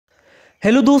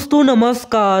Hello दोस्तों,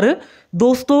 नमस्कार।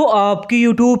 दोस्तों, आपकी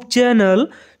यूट्यूब चैनल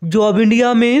जॉब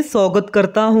इंडिया में स्वागत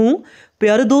करता हूं।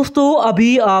 प्यारे दोस्तों,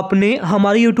 अभी आपने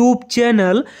हमारे यूट्यूब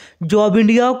चैनल जॉब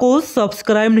इंडिया को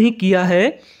सब्सक्राइब नहीं किया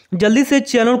है, जल्दी से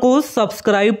चैनल को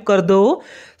सब्सक्राइब कर दो।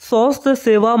 स्वास्थ्य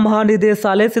सेवा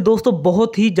महानिदेशालय से दोस्तों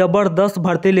बहुत ही ज़बरदस्त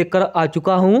भर्ती लेकर आ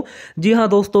चुका हूं। जी हां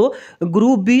दोस्तों,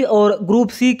 ग्रुप बी और ग्रुप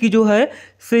सी की जो है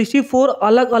 64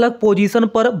 अलग अलग पोजीशन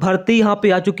पर भर्ती यहां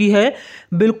पे आ चुकी है।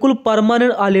 बिल्कुल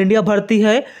परमानेंट ऑल इंडिया भर्ती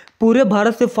है। पूरे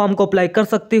भारत से फॉर्म को अप्लाई कर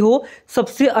सकते हो।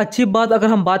 सबसे अच्छी बात अगर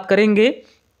हम बात करेंगे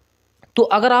तो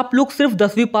अगर आप लोग सिर्फ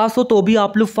 10वीं पास हो तो भी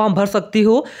आप लोग फॉर्म भर सकते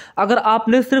हो। अगर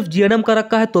आपने सिर्फ जीएनएम का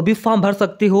रखा है तो भी फॉर्म भर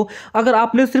सकते हो। अगर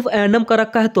आपने सिर्फ एएनएम का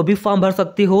रखा है तो भी फॉर्म भर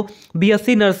सकते हो।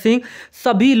 बीएससी नर्सिंग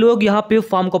सभी लोग यहाँ पे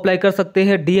फॉर्म को अप्लाई कर सकते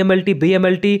हैं। DMLT,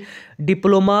 BMLT,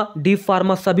 diploma, D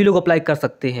pharma सभी लोग अप्लाई कर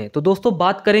सकते हैं। तो दोस्तों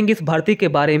बात करेंगे इस भर्ती के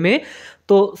बारे में।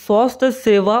 तो स्वास्थ्य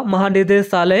सेवा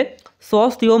महानिदेशालय,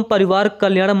 स्वास्थ्य एवं परिवार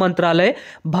कल्याण मंत्रालय,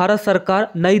 भारत सरकार,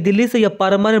 नई दिल्ली से यह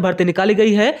परमानेंट भर्ती निकाली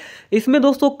गई है। इसमें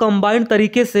दोस्तों कंबाइंड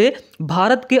तरीके से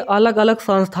भारत के अलग अलग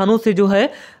संस्थानों से जो है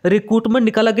रिक्रूटमेंट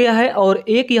निकाला गया है और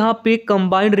एक यहाँ पे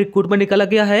कंबाइंड रिक्रूटमेंट निकाला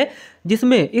गया है,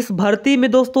 जिसमें इस भर्ती में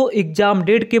दोस्तों एग्जाम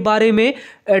डेट के बारे में,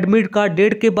 एडमिट कार्ड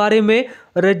डेट के बारे में,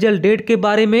 रिजल्ट डेट के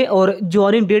बारे में और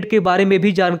ज्वाइनिंग डेट के बारे में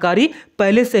भी जानकारी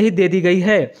पहले से ही दे दी गई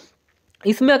है।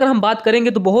 इसमें अगर हम बात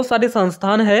करेंगे तो बहुत सारे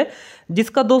संस्थान है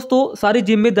जिसका दोस्तों सारी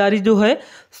जिम्मेदारी जो है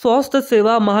स्वास्थ्य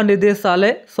सेवा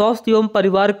महानिदेशालय, स्वास्थ्य एवं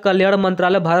परिवार कल्याण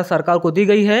मंत्रालय भारत सरकार को दी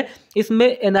गई है। इसमें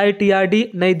एनआईटीआरडी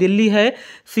नई दिल्ली है,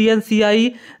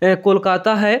 सीएनसीआई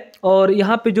कोलकाता है और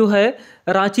यहाँ पे जो है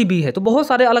रांची भी है। तो बहुत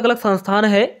सारे अलग अलग संस्थान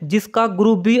है जिसका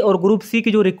ग्रुप बी और ग्रुप सी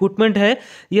की जो रिक्रूटमेंट है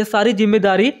ये सारी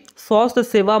जिम्मेदारी स्वास्थ्य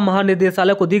सेवा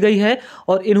महानिदेशालय को दी गई है।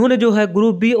 और इन्होंने जो है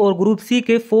ग्रुप बी और ग्रुप सी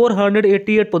के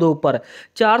 488 पदों पर,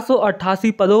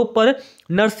 488 पदों पर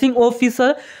nursing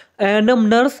officer, ANM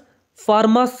nurse,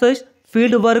 pharmacist,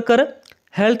 field worker,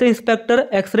 health inspector,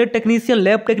 x ray technician,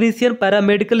 lab technician,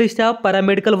 paramedical staff,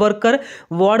 paramedical worker,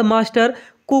 ward master,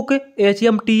 cook,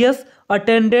 एचएमटीएस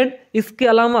attendant, इसके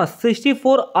अलावा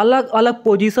 64 अलग अलग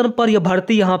पोजीशन पर यह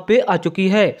भर्ती यहाँ पे आ चुकी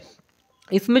है।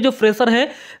 इसमें जो फ्रेशर हैं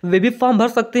वे भी फॉर्म भर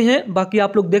सकते हैं। बाकी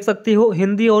आप लोग देख सकते हो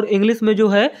हिंदी और इंग्लिश में जो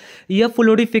है यह फुल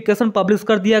नोटिफिकेशन पब्लिश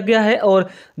कर दिया गया है और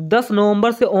 10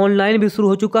 नवंबर से ऑनलाइन भी शुरू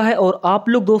हो चुका है। और आप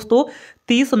लोग दोस्तों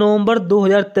 30 नवंबर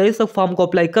 2023 तक फॉर्म को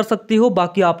अप्लाई कर सकते हो।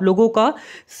 बाकी आप लोगों का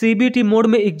सीबीटी मोड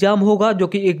में एग्जाम होगा, जो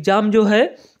कि एग्जाम जो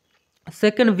है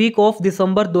सेकेंड वीक ऑफ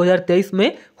दिसंबर 2023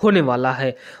 में होने वाला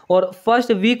है और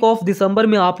फर्स्ट वीक ऑफ दिसंबर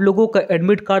में आप लोगों का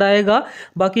एडमिट कार्ड आएगा।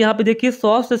 बाकी यहाँ पे देखिए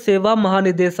स्वास्थ्य सेवा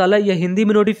महानिदेशालय, यह हिंदी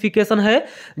में नोटिफिकेशन है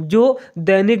जो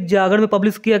दैनिक जागरण में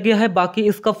पब्लिश किया गया है। बाकी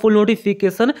इसका फुल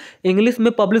नोटिफिकेशन इंग्लिश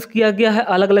में पब्लिश किया गया है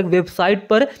अलग अलग वेबसाइट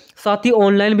पर, साथ ही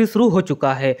ऑनलाइन भी शुरू हो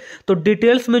चुका है। तो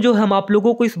डिटेल्स में जो हम आप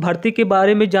लोगों को इस भर्ती के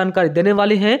बारे में जानकारी देने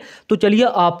वाले हैं। तो चलिए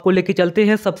आपको लेके चलते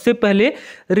हैं सबसे पहले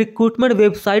रिक्रूटमेंट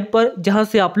वेबसाइट पर, जहां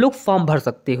से आप लोग फॉर्म भर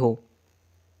सकते हो।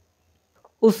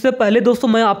 उससे पहले दोस्तों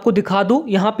मैं आपको दिखा दूं,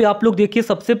 यहाँ पे आप लोग देखिए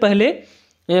सबसे पहले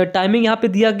टाइमिंग यहाँ पे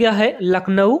दिया गया है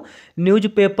लखनऊ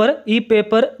न्यूज़पेपर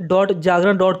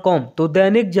epaper.jagran.com। तो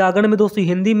दैनिक जागरण में दोस्तों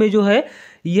हिंदी में जो है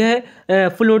यह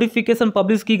फुल नोटिफिकेशन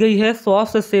पब्लिश की गई है।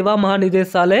 स्वास्थ्य सेवा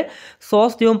महानिदेशालय,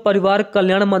 स्वास्थ्य एवं परिवार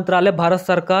कल्याण मंत्रालय, भारत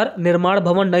सरकार, निर्माण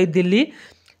भवन, नई दिल्ली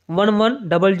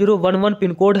 110011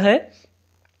 पिन कोड है।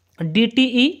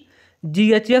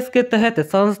 DGHS के तहत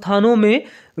संस्थानों में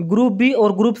ग्रुप बी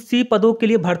और ग्रुप सी पदों के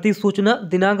लिए भर्ती सूचना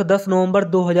दिनांक 10 नवंबर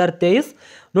 2023।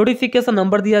 नोटिफिकेशन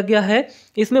नंबर दिया गया है।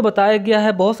 इसमें बताया गया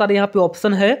है बहुत सारे यहाँ पे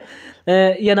ऑप्शन है।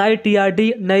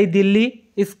 एनआईटीआरडी नई दिल्ली,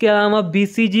 इसके अलावा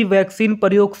बीसीजी वैक्सीन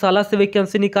प्रयोगशाला से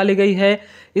वैकेंसी निकाली गई है।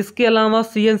 इसके अलावा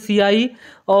सीएनसीआई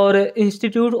और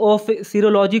इंस्टीट्यूट ऑफ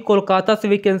सीरोलॉजी कोलकाता से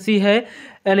वैकेंसी है।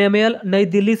 एनएमएल नई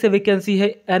दिल्ली से वैकेंसी है।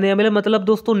 एनएमएल मतलब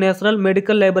दोस्तों नेशनल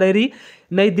मेडिकल लाइब्रेरी,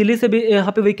 नई दिल्ली से भी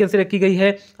यहाँ पे वैकेंसी रखी गई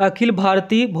है। अखिल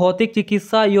भारतीय भौतिक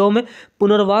चिकित्सा एवं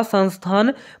पुनर्वास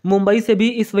संस्थान मुंबई से भी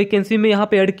इस वैकेंसी में यहाँ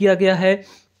पे ऐड किया गया है।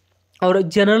 और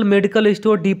general medical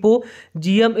store depot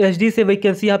GMSD से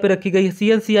वैकेंसी यहाँ पे रखी गई है।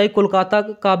 सीएनसीआई कोलकाता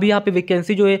का भी यहाँ पे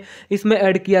वैकेंसी जो है इसमें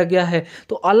ऐड किया गया है।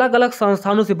 तो अलग अलग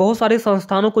संस्थानों से, बहुत सारे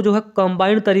संस्थानों को जो है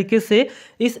कंबाइंड तरीके से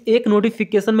इस एक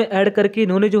नोटिफिकेशन में ऐड करके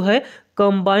इन्होंने जो है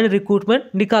कंबाइंड रिक्रूटमेंट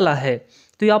निकाला है।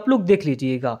 तो ये आप लोग देख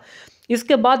लीजिएगा।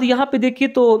 इसके बाद यहाँ पे देखिए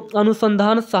तो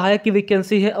अनुसंधान सहायक की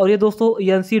वैकेंसी है और ये दोस्तों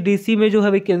एनसीडीसी में जो है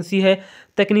वैकेंसी है।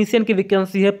 टेक्नीशियन की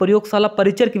वैकेंसी है। प्रयोगशाला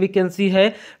परिचर की वैकेंसी है।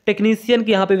 टेक्नीशियन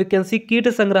की यहाँ पे वैकेंसी, कीट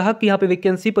संग्राहक की यहाँ पे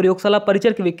वैकेंसी, प्रयोगशाला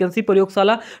परिचर की वैकेंसी,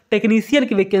 प्रयोगशाला टेक्नीशियन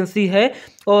की वैकेंसी है।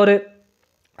 और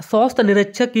स्वास्थ्य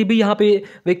निरीक्षक की भी यहाँ पे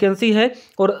वैकेंसी है,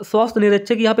 और स्वास्थ्य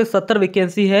निरीक्षक की यहाँ पे 70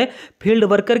 वैकेंसी है। फील्ड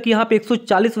वर्कर की यहाँ पे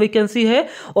 140 वैकेंसी है,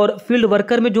 और फील्ड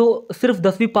वर्कर में जो सिर्फ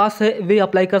 10वीं पास है वे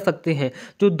अप्लाई कर सकते हैं।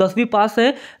 जो 10वीं पास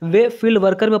है वे फील्ड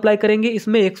वर्कर में अप्लाई करेंगे।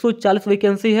 इसमें 140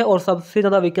 वैकेंसी है, और सबसे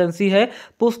ज़्यादा वैकेंसी है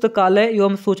पुस्तकालय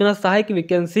एवं सूचना सहायक की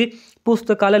वैकेंसी,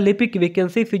 पुस्तकालय लिपिक की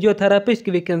वैकेंसी, फिजियोथेरापिस्ट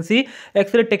की वैकेंसी,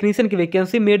 एक्सरे टेक्नीशियन की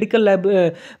वैकेंसी, मेडिकल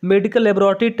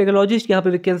लेबोरेटरी टेक्नोलॉजिस्ट की यहाँ पे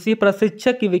वैकेंसी,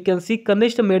 प्रशिक्षक की वैकेंसी,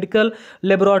 कनिष्ठ मेडिकल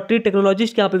लेबोरेटरी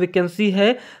टेक्नोलॉजिस्ट की यहाँ पे वैकेंसी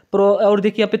है। और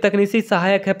देखिए यहाँ पे तकनीकी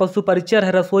सहायक है, पशु परिचर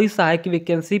है, रसोई सहायक की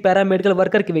वैकेंसी, पैरामेडिकल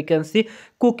वर्कर की वैकेंसी,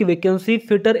 कुक की वैकेंसी,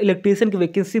 फिटर इलेक्ट्रीशियन की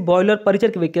वैकेंसी, बॉयलर परिचर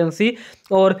की वैकेंसी,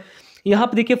 और यहाँ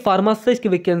पे देखिए फार्मासिस्ट की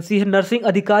वैकेंसी है, नर्सिंग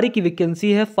अधिकारी की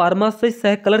वैकेंसी है, फार्मासिस्ट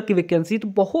सह कलर की वैकेंसी। तो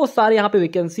बहुत सारे यहाँ पे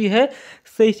वैकेंसी है।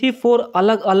 64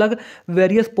 अलग अलग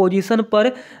वेरियस पोजीशन पर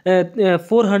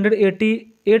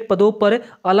 488 पदों पर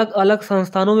अलग अलग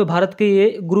संस्थानों में भारत के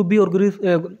ये ग्रुप बी और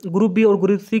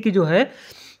ग्रुप सी की जो है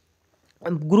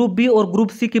ग्रुप बी और ग्रुप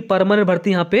सी की परमानेंट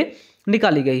भर्ती यहाँ पे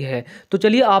निकाली गई है। तो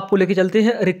चलिए आपको लेके चलते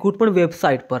हैं रिक्रूटमेंट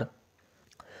वेबसाइट पर।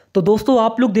 तो दोस्तों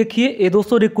आप लोग देखिए, ये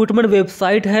दोस्तों रिक्रूटमेंट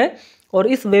वेबसाइट है, और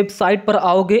इस वेबसाइट पर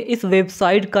आओगे, इस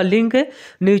वेबसाइट का लिंक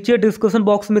नीचे डिस्क्रिप्शन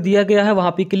बॉक्स में दिया गया है,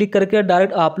 वहाँ पे क्लिक करके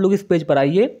डायरेक्ट आप लोग इस पेज पर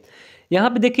आइए। यहाँ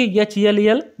पे देखिए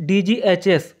HLL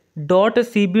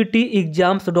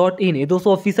DGHS.CBTexams.in, ये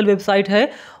दोस्तों ऑफिशियल वेबसाइट है,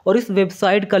 और इस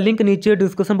वेबसाइट का लिंक नीचे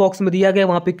डिस्क्रिप्शन बॉक्स में दिया गया है,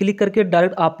 वहाँ पे क्लिक करके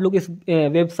डायरेक्ट आप लोग इस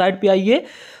वेबसाइट पे आइए।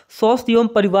 स्वास्थ्य एवं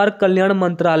परिवार कल्याण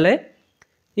मंत्रालय,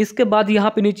 इसके बाद यहाँ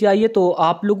पे नीचे आइए तो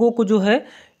आप लोगों को जो है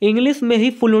इंग्लिश में ही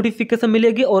फुल नोटिफिकेशन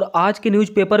मिलेगी, और आज के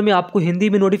न्यूज़पेपर में आपको हिंदी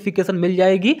में नोटिफिकेशन मिल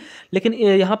जाएगी। लेकिन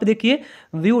यहाँ पे देखिए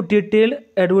view detail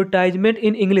advertisement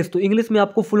in English, तो इंग्लिश में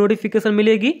आपको फुल नोटिफिकेशन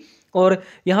मिलेगी। और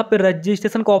यहाँ पे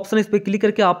रजिस्ट्रेशन का ऑप्शन, इस पर क्लिक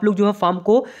करके आप लोग जो है फॉर्म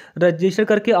को रजिस्टर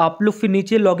करके आप लोग फिर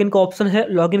नीचे लॉगिन का ऑप्शन है,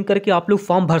 लॉगिन करके आप लोग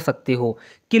फॉर्म भर सकते हो।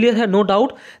 क्लियर है? No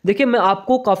doubt. देखिए मैं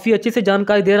आपको काफ़ी अच्छे से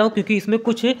जानकारी दे रहा हूँ, क्योंकि इसमें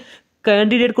कुछ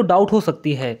कैंडिडेट को डाउट हो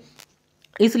सकती है,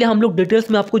 इसलिए हम लोग डिटेल्स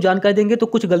में आपको जानकारी देंगे। तो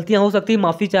कुछ गलतियां हो सकती है,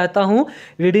 माफ़ी चाहता हूं,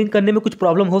 रीडिंग करने में कुछ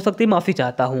प्रॉब्लम हो सकती है, माफ़ी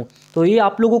चाहता हूं। तो ये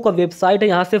आप लोगों का वेबसाइट है,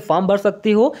 यहां से फॉर्म भर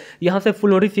सकती हो, यहां से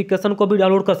फुल नोटिफिकेशन को भी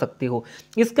डाउनलोड कर सकती हो।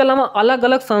 इसके अलावा अलग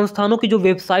अलग संस्थानों की जो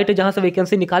वेबसाइट है जहां से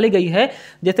वैकेंसी निकाली गई है,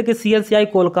 जैसे कि CNCI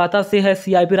कोलकाता से है,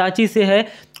 CIP रांची से है,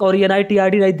 और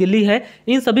NITRD नई दिल्ली है,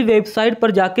 इन सभी वेबसाइट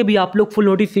पर जाके भी आप लोग फुल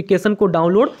नोटिफिकेशन को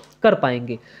डाउनलोड कर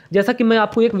पाएंगे। जैसा कि मैं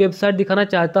आपको एक वेबसाइट दिखाना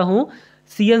चाहता हूँ,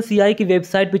 CNCI की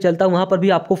वेबसाइट पे चलता है, वहाँ पर भी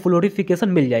आपको फुल नोटिफिकेशन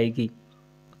मिल जाएगी।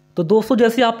 तो दोस्तों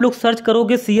जैसे आप लोग सर्च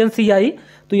करोगे CNCI,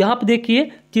 तो यहाँ पे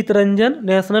देखिए Chitranjan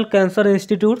national cancer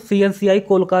institute CNCI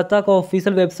Kolkata का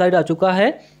ऑफिशियल वेबसाइट आ चुका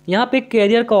है। यहाँ पे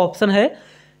कैरियर का ऑप्शन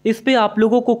है, इस पे आप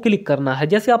लोगों को क्लिक करना है।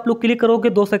 जैसे आप लोग क्लिक करोगे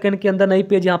 2 सेकंड के अंदर नई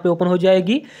पेज यहाँ पे ओपन हो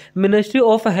जाएगी। Ministry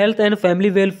of health and family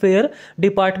welfare,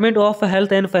 department of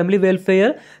health and family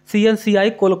welfare, CNCI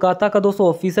Kolkata का दोस्तों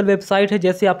ऑफिशियल वेबसाइट है।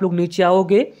 जैसे आप लोग नीचे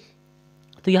आओगे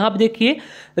तो यहाँ पे देखिए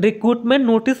recruitment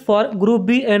notice for group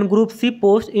B and group C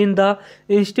post in the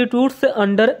institutes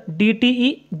under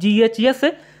DGHS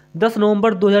 10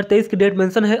 नवंबर 2023 की डेट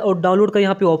मेंशन है, और डाउनलोड का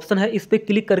यहाँ पे ऑप्शन है, इस पर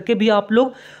क्लिक करके भी आप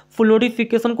लोग फुल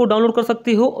नोटिफिकेशन को डाउनलोड कर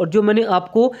सकते हो। और जो मैंने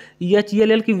आपको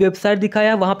HLL की वेबसाइट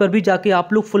दिखाया वहाँ पर भी जाके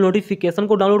आप लोग फुल नोटिफिकेशन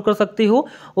को डाउनलोड कर सकते हो,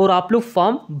 और आप लोग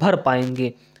फॉर्म भर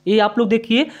पाएंगे। ये आप लोग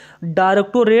देखिए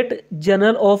directorate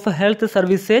general of health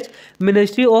services,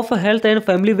 ministry of health and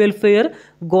family welfare,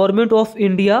 government of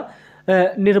India,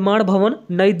 निर्माण भवन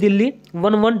नई दिल्ली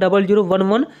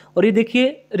 110011। और ये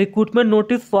देखिए recruitment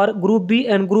notice for group B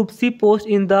and group C post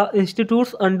in the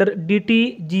institutes under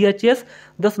DGHS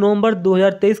 10 नवंबर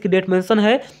 2023 की डेट मेंशन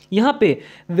है। यहाँ पे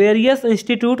various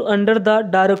institute under the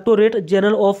directorate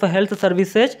general of health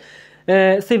services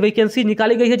से वैकेंसी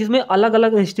निकाली गई है, जिसमें अलग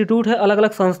अलग इंस्टीट्यूट है, अलग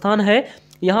अलग संस्थान है।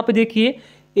 यहाँ पे देखिए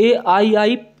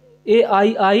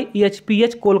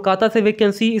AIIHPH कोलकाता से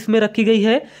वैकेंसी इसमें रखी गई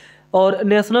है, और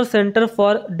national centre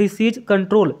for disease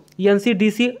control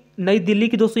NCDC नई दिल्ली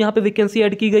की दोस्तों यहाँ पे वैकेंसी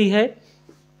ऐड की गई है,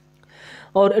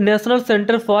 और national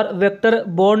centre for vector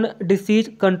borne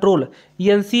disease control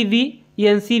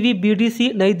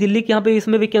NCVBDC नई दिल्ली की यहाँ पे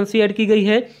इसमें वैकेंसी ऐड की गई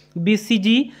है।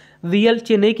 BCGVL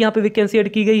चेन्नई की यहाँ पे वैकेंसी ऐड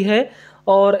की गई है,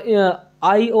 और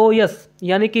IOS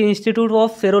यानी कि इंस्टीट्यूट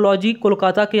ऑफ सेरोलॉजी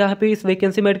कोलकाता के यहाँ पे इस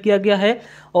वैकेंसी में ऐड किया गया है,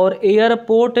 और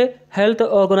airport health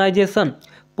organisation,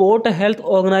 port health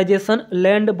organisation,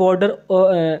 land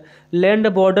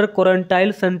border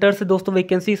quarantine centre से दोस्तों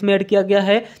वैकेंसी इसमें ऐड किया गया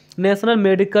है। नेशनल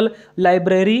मेडिकल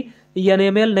लाइब्रेरी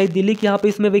NML नई दिल्ली की यहाँ पे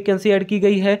इसमें वैकेंसी ऐड की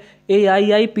गई है।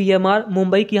 AIIPMR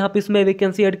मुंबई की यहाँ पे इसमें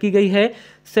वैकेंसी ऐड की गई है।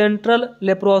 Central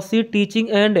leprosy teaching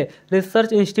and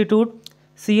research institute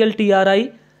CLTRI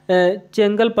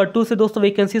Chengalpattu से दोस्तों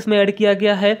वैकेंसी इसमें ऐड किया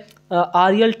गया है।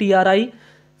 RLTRI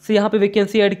से यहाँ पे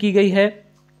वैकेंसी ऐड की गई है।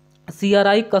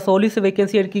 CRI कसौली से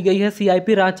वैकेंसी ऐड की गई है।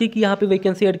 CIP रांची की यहाँ पे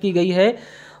वैकेंसी ऐड की गई है।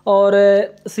 और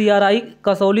CRI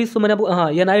कसौली से मैंने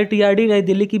हाँ NITID नई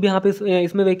दिल्ली की भी यहाँ पे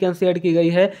इसमें वैकेंसी ऐड की गई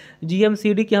है।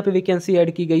 GMCD की यहाँ पे वैकेंसी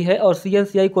ऐड की गई है और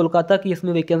CNCI कोलकाता की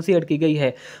इसमें वैकेंसी ऐड की गई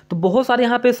है। तो बहुत सारे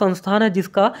यहाँ पे संस्थान है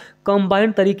जिसका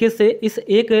कंबाइंड तरीके से इस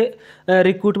एक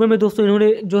रिक्रूटमेंट में दोस्तों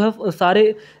इन्होंने जो है सारे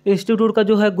इंस्टीट्यूट का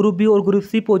जो है ग्रुप बी और ग्रुप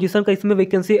सी पोजीशन का इसमें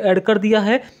वैकेंसी ऐड कर दिया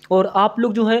है। और आप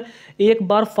लोग जो है एक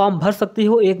बार फॉर्म भर सकते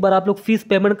हो, एक बार आप लोग फीस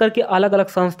पेमेंट करके अलग अलग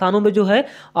संस्थानों में जो है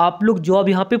आप लोग जॉब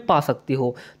यहाँ पे पा सकते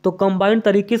हो। तो कंबाइंड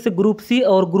तरीके से ग्रुप सी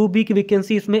और ग्रुप बी की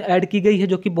वैकेंसी इसमें ऐड की गई है,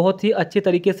 जो कि बहुत ही अच्छे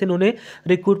तरीके से इन्होंने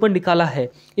रिक्रूटमेंट निकाला है।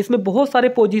 इसमें बहुत सारे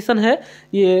पोजीशन है,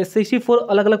 ये 64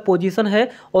 अलग अलग पोजीशन है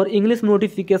और इंग्लिश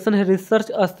नोटिफिकेशन है।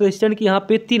 रिसर्च असिस्टेंट की यहाँ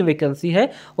पे 3 वैकेंसी है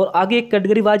और आगे एक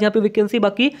कैटेगरी वाइज यहाँ पे वैकेंसी।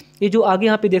 बाकी ये जो आगे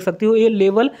यहाँ पे देख सकते हो ये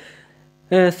लेवल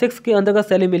 6 के अंतर्गत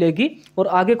सैलरी मिलेगी और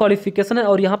आगे क्वालिफिकेशन है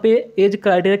और यहाँ पे एज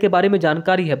क्राइटेरिया के बारे में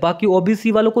जानकारी है। बाकी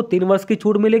OBC वालों को 3 वर्ष की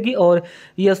छूट मिलेगी और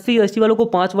SC ST वालों को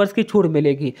 5 वर्ष की छूट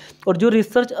मिलेगी। और जो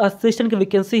रिसर्च असिस्टेंट की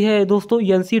वैकेंसी है दोस्तों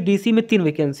NCDC में 3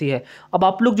 वैकेंसी है। अब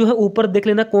आप लोग जो है ऊपर देख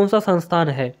लेना कौन सा संस्थान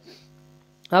है।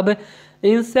 अब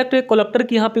इंसेक्ट कलेक्टर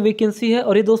की यहाँ पे वैकेंसी है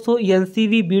और ये दोस्तों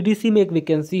NCV BDC में एक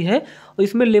वैकेंसी है और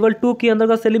इसमें लेवल 2 के अंदर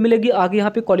का सैलरी मिलेगी। आगे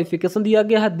यहाँ पे क्वालिफिकेशन दिया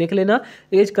गया है, देख लेना।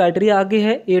 एज क्राइटेरिया आगे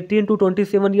है 18 to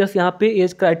 27 ईयर्स यहाँ पे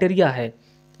एज क्राइटेरिया है।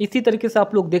 इसी तरीके से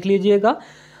आप लोग देख लीजिएगा।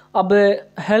 अब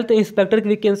हेल्थ इंस्पेक्टर की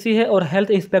वैकेंसी है और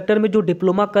हेल्थ इंस्पेक्टर में जो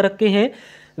डिप्लोमा कर रखे हैं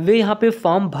वे यहाँ पे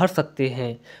फॉर्म भर सकते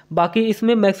हैं। बाकी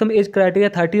इसमें मैक्सिमम एज क्राइटेरिया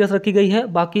 30 ईयर्स रखी गई है।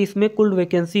 बाकी इसमें कुल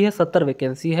वैकेंसी है 70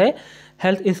 वैकेंसी है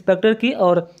हेल्थ इंस्पेक्टर की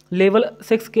और लेवल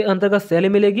 6 के अंतर्गत सैलरी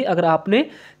मिलेगी। अगर आपने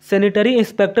सैनिटरी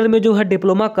इंस्पेक्टर में जो है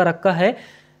डिप्लोमा कर रखा है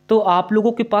तो आप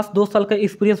लोगों के पास 2 साल का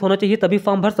एक्सपीरियंस होना चाहिए, तभी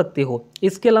फॉर्म भर सकते हो।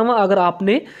 इसके अलावा अगर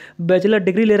आपने बैचलर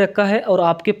डिग्री ले रखा है और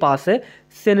आपके पास है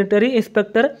सैनिटरी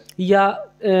इंस्पेक्टर या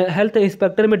हेल्थ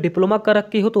इंस्पेक्टर में डिप्लोमा कर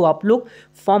रखे हो तो आप लोग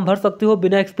फॉर्म भर सकते हो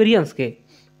बिना एक्सपीरियंस के।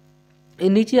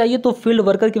 नीचे आइए तो फील्ड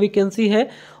वर्कर की वैकेंसी है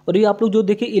और ये आप लोग जो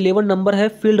देखिए 11 नंबर है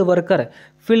फील्ड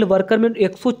वर्कर में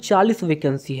 140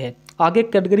 वैकेंसी है। आगे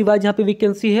कैटेगरी वाइज यहाँ पे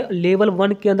वैकेंसी है। लेवल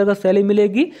 1 के अंदर का सैलरी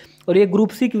मिलेगी और ये ग्रुप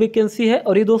सी की वैकेंसी है।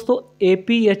 और ये दोस्तों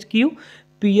APHQ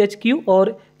PHQ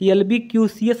और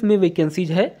LBQCS में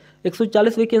वैकेंसीज है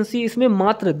 140 वैकेंसी। इसमें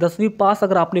मात्र 10वीं पास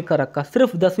अगर आपने कर रखा,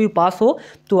 सिर्फ 10वीं पास हो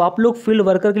तो आप लोग फील्ड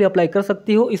वर्कर के लिए अप्लाई कर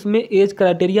सकते हो। इसमें एज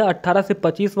क्राइटेरिया 18 से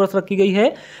 25 वर्ष रखी गई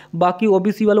है। बाकी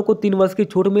OBC वालों को 3 वर्ष की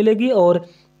छूट मिलेगी और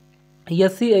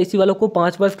SC SC वालों को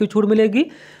 5 वर्ष की छूट मिलेगी।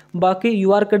 बाकी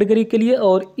UR कैटेगरी के लिए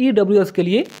और EWS के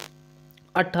लिए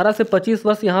 18 से 25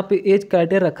 वर्ष यहाँ पे एज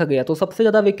क्राइटेरिया रखा गया। तो सबसे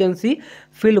ज़्यादा वैकेंसी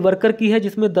फील्ड वर्कर की है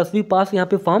जिसमें 10वीं पास यहाँ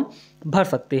पे फॉर्म भर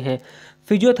सकते हैं।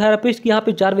 फिजियोथेरापिस्ट की यहाँ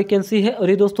पे 4 वैकेंसी है और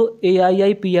ये दोस्तों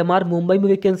AIIPMR मुंबई में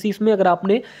वैकेंसी। इसमें अगर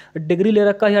आपने डिग्री ले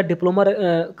रखा है या डिप्लोमा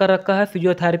कर रखा है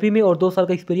फिजियोथेरेपी में और 2 साल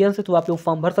का एक्सपीरियंस है तो आप लोग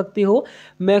फॉर्म भर सकते हो।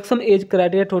 मैक्सिमम एज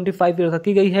क्राइटेरिया 25 ईयर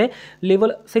रखी गई है।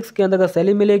 लेवल 6 के अंदर का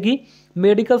सैलरी मिलेगी।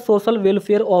 मेडिकल सोशल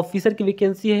वेलफेयर ऑफिसर की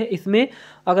वैकेंसी है। इसमें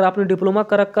अगर आपने डिप्लोमा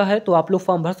कर रखा है तो आप लोग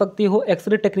फॉर्म भर सकते हो।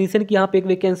 एक्सरे टेक्नीशियन की यहाँ पे एक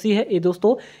वैकेंसी है। ये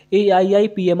दोस्तों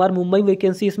AIIPMR मुंबई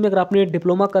वैकेंसी। इसमें अगर आपने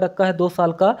डिप्लोमा कर रखा है 2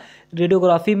 साल का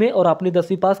रेडियोग्राफी में और आपने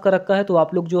 10वीं पास कर रखा है तो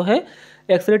आप लोग जो है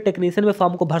एक्सरे टेक्नीशियन में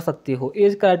फॉर्म को भर सकते हो।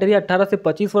 एज क्राइटेरिया 18 से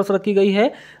 25 वर्ष रखी गई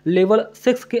है। लेवल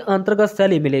 6 के अंतर्गत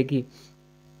सैलरी मिलेगी।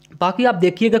 बाकी आप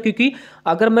देखिएगा क्योंकि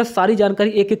अगर मैं सारी जानकारी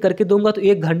एक एक करके दूंगा तो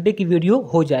 1 घंटे की वीडियो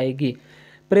हो जाएगी।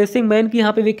 प्रेसिंग मैन की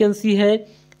यहाँ पे वैकेंसी है।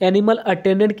 एनिमल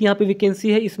अटेंडेंट की यहाँ पे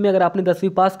वैकेंसी है। इसमें अगर आपने 10वीं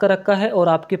पास कर रखा है और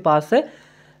आपके पास है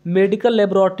मेडिकल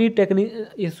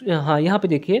लेबोरेटरी हाँ यहाँ पे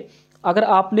देखिए अगर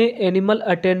आपने एनिमल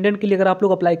अटेंडेंट के लिए अगर आप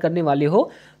लोग अप्लाई करने वाले हो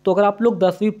तो अगर आप लोग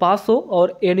 10वीं पास हो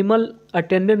और एनिमल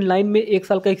अटेंडेंट लाइन में 1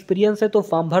 साल का एक्सपीरियंस है तो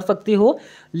फॉर्म भर सकते हो।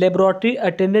 लेबोरेटरी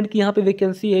अटेंडेंट की यहाँ पे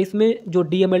वैकेंसी है। इसमें जो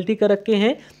DMLT कर रखे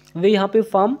हैं वे यहाँ पे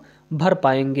फॉर्म भर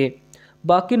पाएंगे।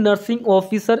 बाकी नर्सिंग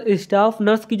ऑफिसर स्टाफ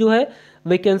नर्स की जो है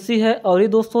वैकेंसी है और ये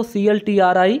दोस्तों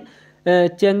CLTRI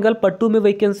चेंगलपट्टू में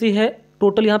वैकेंसी है।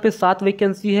 टोटल यहाँ पे 7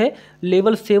 वैकेंसी है।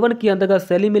 लेवल 7 के अंतर्गत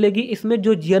सैलरी मिलेगी। इसमें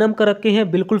जो GNM कर रखे हैं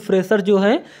बिल्कुल फ्रेशर जो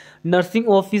है नर्सिंग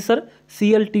ऑफिसर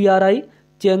CLTRI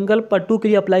चेंगलपट्टू के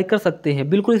लिए अप्लाई कर सकते हैं।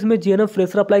 बिल्कुल इसमें GNM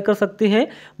फ्रेशर अप्लाई कर सकते हैं।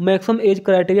 मैक्सिमम एज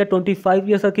क्राइटेरिया 25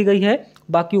 ईयर्स रखी गई है।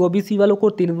 बाकी OBC वालों को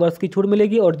 3 वर्ष की छूट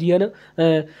मिलेगी और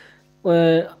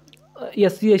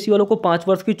SC SC वालों को 5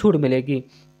 वर्ष की छूट मिलेगी।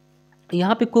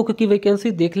 यहाँ पे कुक की वैकेंसी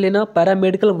देख लेना।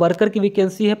 पैरामेडिकल वर्कर की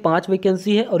वैकेंसी है 5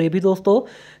 वैकेंसी है और ये भी दोस्तों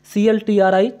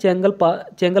CLTRI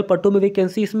चेंगलपट्टू में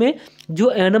वैकेंसी। इसमें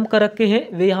जो NM कर रखे हैं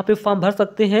वे यहाँ पे फॉर्म भर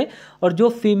सकते हैं और जो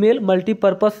फीमेल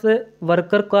मल्टीपर्पस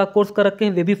वर्कर का कोर्स कर रखे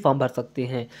हैं वे भी फॉर्म भर सकते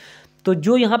हैं। तो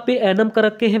जो यहाँ पे एनएम कर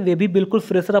रखे हैं वे भी बिल्कुल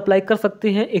फ्रेशर अप्लाई कर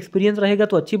सकते हैं। एक्सपीरियंस रहेगा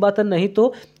तो अच्छी बात है, नहीं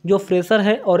तो जो फ्रेशर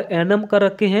है और एनएम कर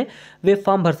रखे हैं वे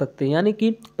फॉर्म भर सकते हैं। यानी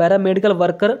कि पैरामेडिकल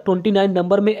वर्कर 29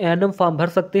 नंबर में एनएम फॉर्म भर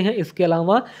सकते हैं। इसके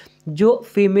अलावा जो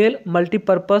फीमेल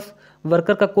मल्टीपर्पज़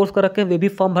वर्कर का कोर्स कर रखे हैं वे भी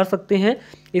फॉर्म भर सकते हैं।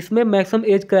 इसमें मैक्सिमम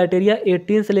एज क्राइटेरिया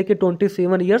 18 से लेकर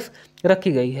 27 ईयर्स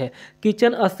रखी गई है।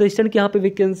 किचन असिस्टेंट की यहाँ पे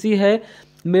वैकेंसी है।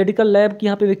 मेडिकल लैब की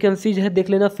यहाँ पे वैकेंसीज है, देख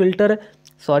लेना।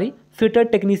 फिटर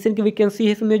टेक्नीशियन की वैकेंसी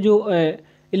है। इसमें जो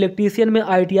इलेक्ट्रीशियन में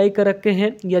आईटीआई कर रखे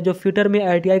हैं या जो फिटर में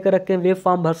आईटीआई कर रखे हैं वे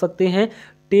फॉर्म भर सकते हैं।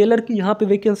 टेलर की यहाँ पे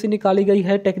वैकेंसी निकाली गई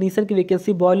है। टेक्नीशियन की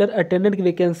वैकेंसी, बॉयलर अटेंडेंट की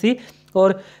वैकेंसी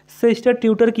और सिस्टर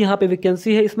ट्यूटर की यहाँ पे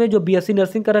वैकेंसी है। इसमें जो बीएससी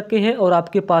नर्सिंग कर रखे हैं और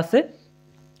आपके पास से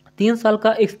 3 साल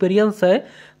का एक्सपीरियंस है,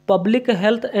 public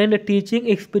health and teaching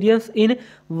experience in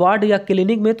ward या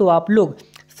क्लिनिक में, तो आप लोग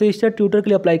सिस्टर ट्यूटर के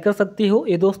लिए अप्लाई कर सकती हो।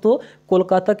 ये दोस्तों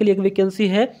कोलकाता के लिए एक वैकेंसी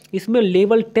है। इसमें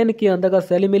लेवल 10 के अंदर का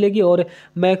सैलरी मिलेगी और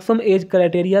मैक्सिमम एज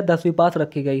क्राइटेरिया 10वीं पास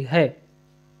रखी गई है।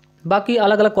 बाकी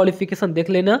अलग अलग क्वालिफिकेशन देख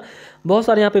लेना, बहुत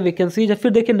सारे यहाँ पे वैकेंसीज है।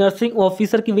 फिर देखिए नर्सिंग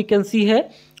ऑफिसर की वैकेंसी है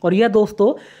और यह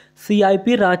दोस्तों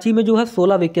सीआईपी रांची में जो है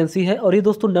 16 वैकेंसी है और ये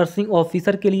दोस्तों नर्सिंग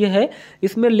ऑफिसर के लिए है।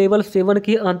 इसमें लेवल 7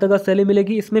 के अंतर्गत सैलरी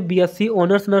मिलेगी। इसमें BSc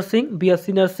honours nursing,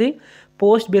 BSc nursing,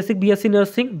 post basic BSc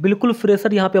nursing, बिल्कुल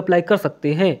फ्रेशर यहाँ पे अप्लाई कर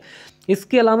सकते हैं।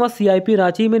 इसके अलावा सीआईपी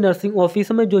रांची में नर्सिंग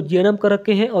ऑफिसर में जो जीएनएम कर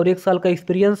रखे हैं और 1 साल का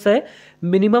एक्सपीरियंस है,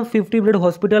 मिनिमम 50 बेड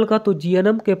हॉस्पिटल का, तो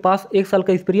जीएनएम के पास 1 साल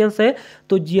का एक्सपीरियंस है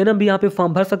तो जीएनएम भी यहाँ पे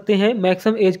फॉर्म भर सकते हैं।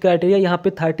 मैक्सिमम एज क्राइटेरिया यहाँ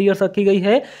पे 30 ईयर्स रखी गई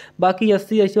है। बाकी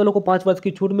एससी एसटी वालों को 5 वर्ष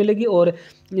की छूट मिलेगी और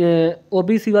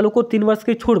ओबीसी वालों को 3 वर्ष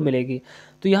की छूट मिलेगी।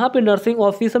 तो यहाँ पे नर्सिंग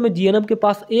ऑफिसर में जीएनएम के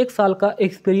पास 1 साल का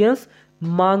एक्सपीरियंस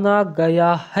मांगा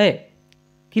गया है।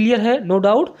 क्लियर है, नो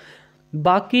डाउट।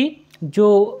 बाकी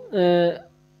जो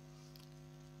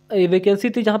वैकेंसी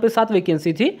थी, जहाँ पे 7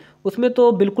 वैकेंसी थी, उसमें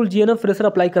तो बिल्कुल जीएनएम फ्रेशर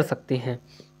अप्लाई कर सकते हैं।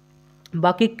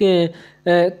 बाकी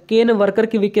केन वर्कर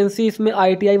की वैकेंसी, इसमें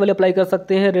आईटीआई वाले अप्लाई कर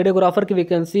सकते हैं। रेडियोग्राफर की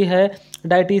वैकेंसी है,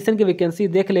 डाइटिशियन की वैकेंसी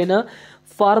देख लेना।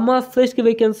 फार्मासिस्ट की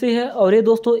वैकेंसी है और ये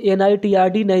दोस्तों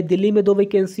एनआईटीआरडी नई दिल्ली में 2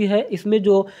 वैकेंसी है। इसमें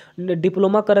जो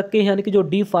डिप्लोमा कर रखे हैं यानी कि जो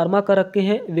डी फार्मा कर रखे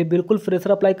हैं वे बिल्कुल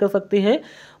फ्रेशर अप्लाई कर सकते हैं।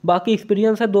 बाकी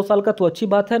एक्सपीरियंस है 2 साल का तो अच्छी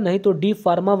बात है, नहीं तो डी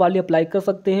फार्मा वाले अप्लाई कर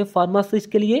सकते हैं।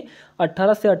 फार्मासिस्ट के लिए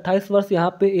 18 से 28 वर्ष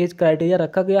यहाँ पे एज क्राइटेरिया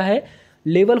रखा गया है।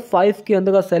 लेवल 5 के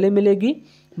अंदर का सैलरी मिलेगी।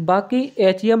 बाकी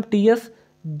HMTS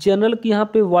जनरल की यहाँ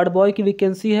पे वार्ड बॉय की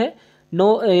वैकेंसी है।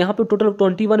 यहाँ पे टोटल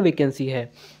 21 वैकेंसी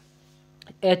है।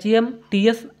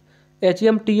 HMTS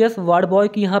वार्ड बॉय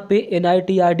की यहाँ पे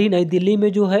NITRD नई दिल्ली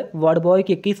में जो है वार्ड बॉय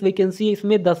की 21 वैकेंसी है।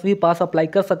 इसमें 10वीं पास अप्लाई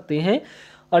कर सकते हैं।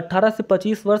 18 से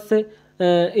 25 वर्ष से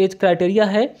एज क्राइटेरिया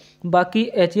है। बाकी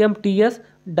HMTS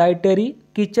डाइटरी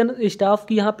किचन स्टाफ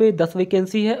की यहाँ पे 10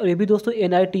 वैकेंसी है और ये भी दोस्तों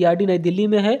NITRD नई दिल्ली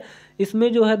में है।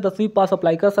 इसमें जो है 10वीं पास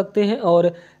अप्लाई कर सकते हैं।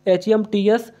 और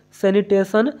HMTS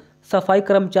सैनिटेशन सफाई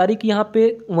कर्मचारी की यहाँ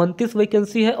पे 29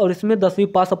 वैकेंसी है और इसमें 10वीं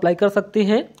पास अप्लाई कर सकते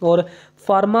हैं। और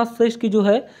फार्मासिस्ट की जो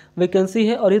है वैकेंसी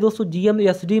है और ये दोस्तों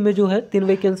GMSD में जो है 3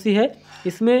 वैकेंसी है।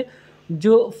 इसमें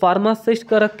जो फार्मासिस्ट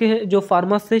का रखे हैं, जो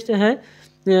फार्मासिस्ट हैं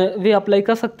वे अप्लाई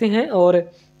कर सकते हैं।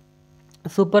 और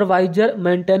सुपरवाइजर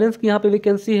मेंटेनेंस की यहाँ पे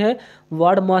वैकेंसी है।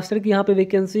 वार्ड मास्टर की यहाँ पे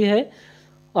वैकेंसी है।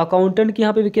 अकाउंटेंट की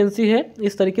यहाँ पे वैकेंसी है।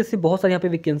 इस तरीके से बहुत सारी यहाँ पे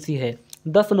वैकेंसी है।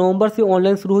 10 नवंबर से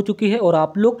ऑनलाइन शुरू हो चुकी है और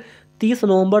आप लोग 30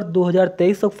 नवंबर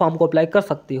 2023 तक फॉर्म को अप्लाई कर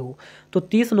सकते हो। तो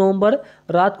 30 नवंबर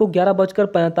रात को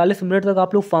 11:45 तक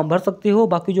आप लोग फॉर्म भर सकते हो।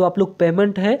 बाकी जो आप लोग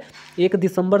पेमेंट है 1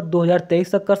 दिसंबर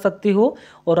 2023 तक कर सकते हो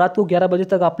और रात को 11 बजे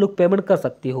तक आप लोग पेमेंट कर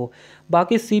सकते हो।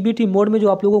 बाकी CBT मोड में जो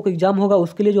आप लोगों को एग्जाम होगा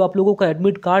उसके लिए जो आप लोगों का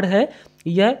एडमिट कार्ड है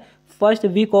यह फर्स्ट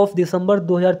वीक ऑफ दिसंबर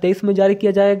 2023 में जारी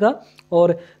किया जाएगा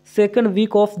और सेकंड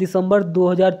वीक ऑफ दिसंबर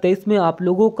 2023 में आप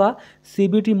लोगों का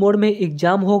CBT मोड में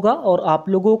एग्जाम होगा और आप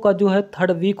लोगों का जो है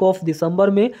थर्ड वीक ऑफ दिसंबर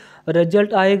में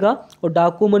रिजल्ट आएगा और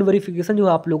डॉक्यूमेंट वेरिफिकेशन जो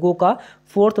है आप लोगों का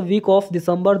 4th वीक ऑफ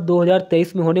दिसंबर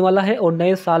 2023 में होने वाला है और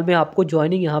नए साल में आपको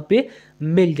ज्वाइनिंग यहाँ पे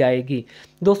मिल जाएगी।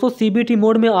 दोस्तों CBT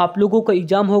मोड में आप लोगों का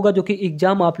एग्जाम होगा जो कि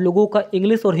एग्जाम आप लोगों का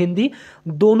इंग्लिश और हिंदी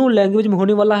दोनों लैंग्वेज में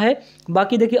होने वाला है।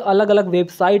 बाकी देखिए अलग अलग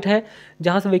वेबसाइट है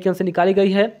जहाँ से वैकेंसी निकाली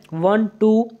गई है। 1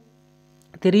 2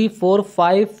 3 4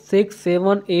 5 6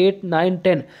 7 8 9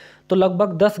 10 तो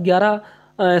लगभग 10-11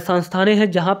 संस्थानें हैं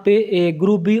जहां पे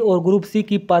ग्रुप बी और ग्रुप सी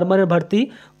की परमानेंट भर्ती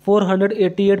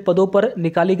 488 पदों पर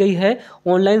निकाली गई है।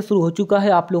 ऑनलाइन शुरू हो चुका है,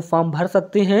 आप लोग फॉर्म भर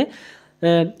सकते हैं।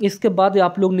 इसके बाद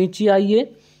आप लोग नीचे आइए,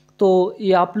 तो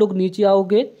ये आप लोग नीचे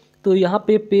आओगे तो यहाँ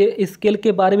पे स्केल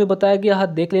के बारे में बताया गया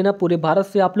है, देख लेना। पूरे भारत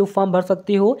से आप लोग फॉर्म भर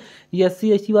सकते हो।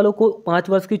 SC ST वालों को 5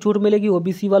 वर्ष की छूट मिलेगी,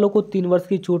 OBC वालों को 3 वर्ष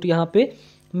की छूट यहाँ पे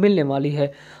मिलने वाली है।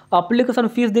 एप्लीकेशन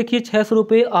फ़ीस देखिए 600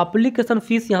 रुपये एप्लीकेशन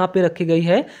फ़ीस यहाँ पे रखी गई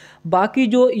है। बाकी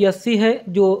जो एससी है,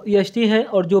 जो एसटी है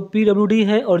और जो पीडब्ल्यूडी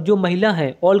है और जो महिला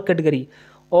है,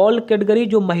 ऑल कैटेगरी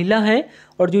जो महिला है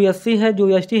और जो एससी है, जो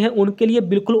एसटी है, उनके लिए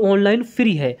बिल्कुल ऑनलाइन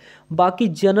फ्री है। बाकी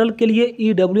जनरल के लिए,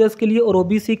 ईडब्ल्यूएस के लिए और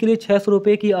ओबीसी के लिए 600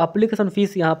 रुपये की एप्लीकेशन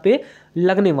फ़ीस यहाँ पे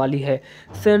लगने वाली है।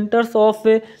 सेंटर्स ऑफ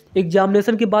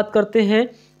एग्जामिनेशन की बात करते हैं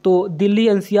तो दिल्ली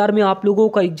एनसीआर में आप लोगों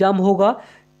का एग्ज़ाम होगा,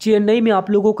 चेन्नई में आप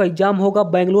लोगों का एग्ज़ाम होगा,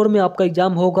 बेंगलोर में आपका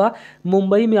एग्ज़ाम होगा,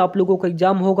 मुंबई में आप लोगों का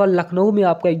एग्ज़ाम होगा, लखनऊ में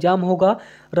आपका एग्ज़ाम होगा,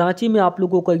 रांची में आप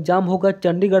लोगों का एग्ज़ाम होगा,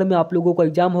 चंडीगढ़ में आप लोगों का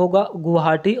एग्ज़ाम होगा,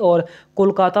 गुवाहाटी और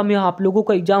कोलकाता में आप लोगों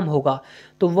का एग्ज़ाम होगा।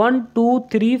 तो 1 2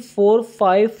 3 4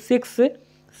 5 6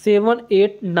 7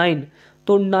 8 9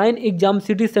 तो 9 एग्ज़ाम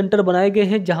सिटी सेंटर बनाए गए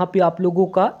हैं जहां पे आप लोगों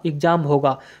का एग्ज़ाम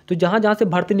होगा। तो जहां जहां से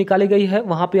भर्ती निकाली गई है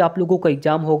वहां पे आप लोगों का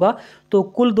एग्ज़ाम होगा। तो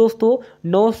कुल दोस्तों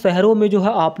 9 शहरों में जो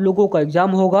है आप लोगों का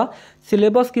एग्ज़ाम होगा।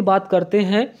 सिलेबस की बात करते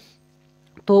हैं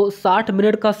तो 60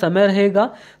 मिनट का समय रहेगा,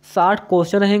 60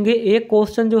 क्वेश्चन रहेंगे। एक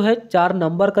क्वेश्चन जो है 4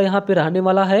 नंबर का यहाँ पे रहने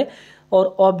वाला है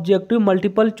और ऑब्जेक्टिव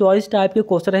मल्टीपल चॉइस टाइप के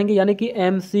क्वेश्चन रहेंगे, यानी कि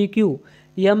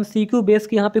एमसीक्यू बेस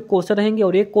के यहाँ पे क्वेश्चन रहेंगे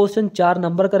और एक क्वेश्चन 4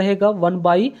 नंबर का रहेगा।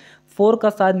 1/4 का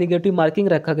शायद नेगेटिव मार्किंग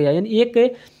रखा गया, यानी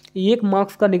एक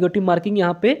मार्क्स का नेगेटिव मार्किंग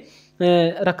यहाँ पे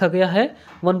रखा गया है।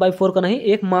 1/4 का नहीं,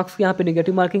 1 मार्क्स यहाँ पे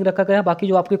नेगेटिव मार्किंग रखा गया है। बाकी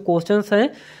जो आपके क्वेश्चंस हैं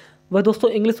वह दोस्तों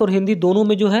इंग्लिश और हिंदी दोनों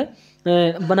में जो है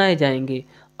बनाए जाएंगे।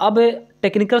 अब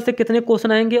टेक्निकल से कितने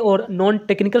क्वेश्चन आएंगे और नॉन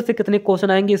टेक्निकल से कितने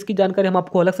क्वेश्चन आएंगे इसकी जानकारी हम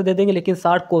आपको अलग से दे देंगे, लेकिन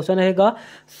 60 क्वेश्चन रहेगा,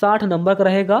 60 नंबर का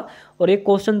रहेगा और एक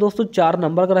क्वेश्चन दोस्तों 4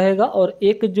 नंबर का रहेगा और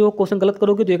एक जो क्वेश्चन गलत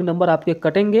करोगे तो 1 नंबर आपके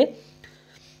कटेंगे।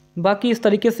 बाकी इस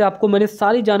तरीके से आपको मैंने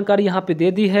सारी जानकारी यहाँ पे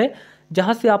दे दी है।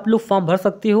 जहाँ से आप लोग फॉर्म भर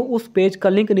सकते हो उस पेज का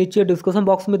लिंक नीचे डिस्क्रिप्शन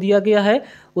बॉक्स में दिया गया है,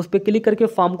 उस पर क्लिक करके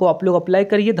फॉर्म को आप लोग अप्लाई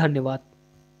करिए। धन्यवाद।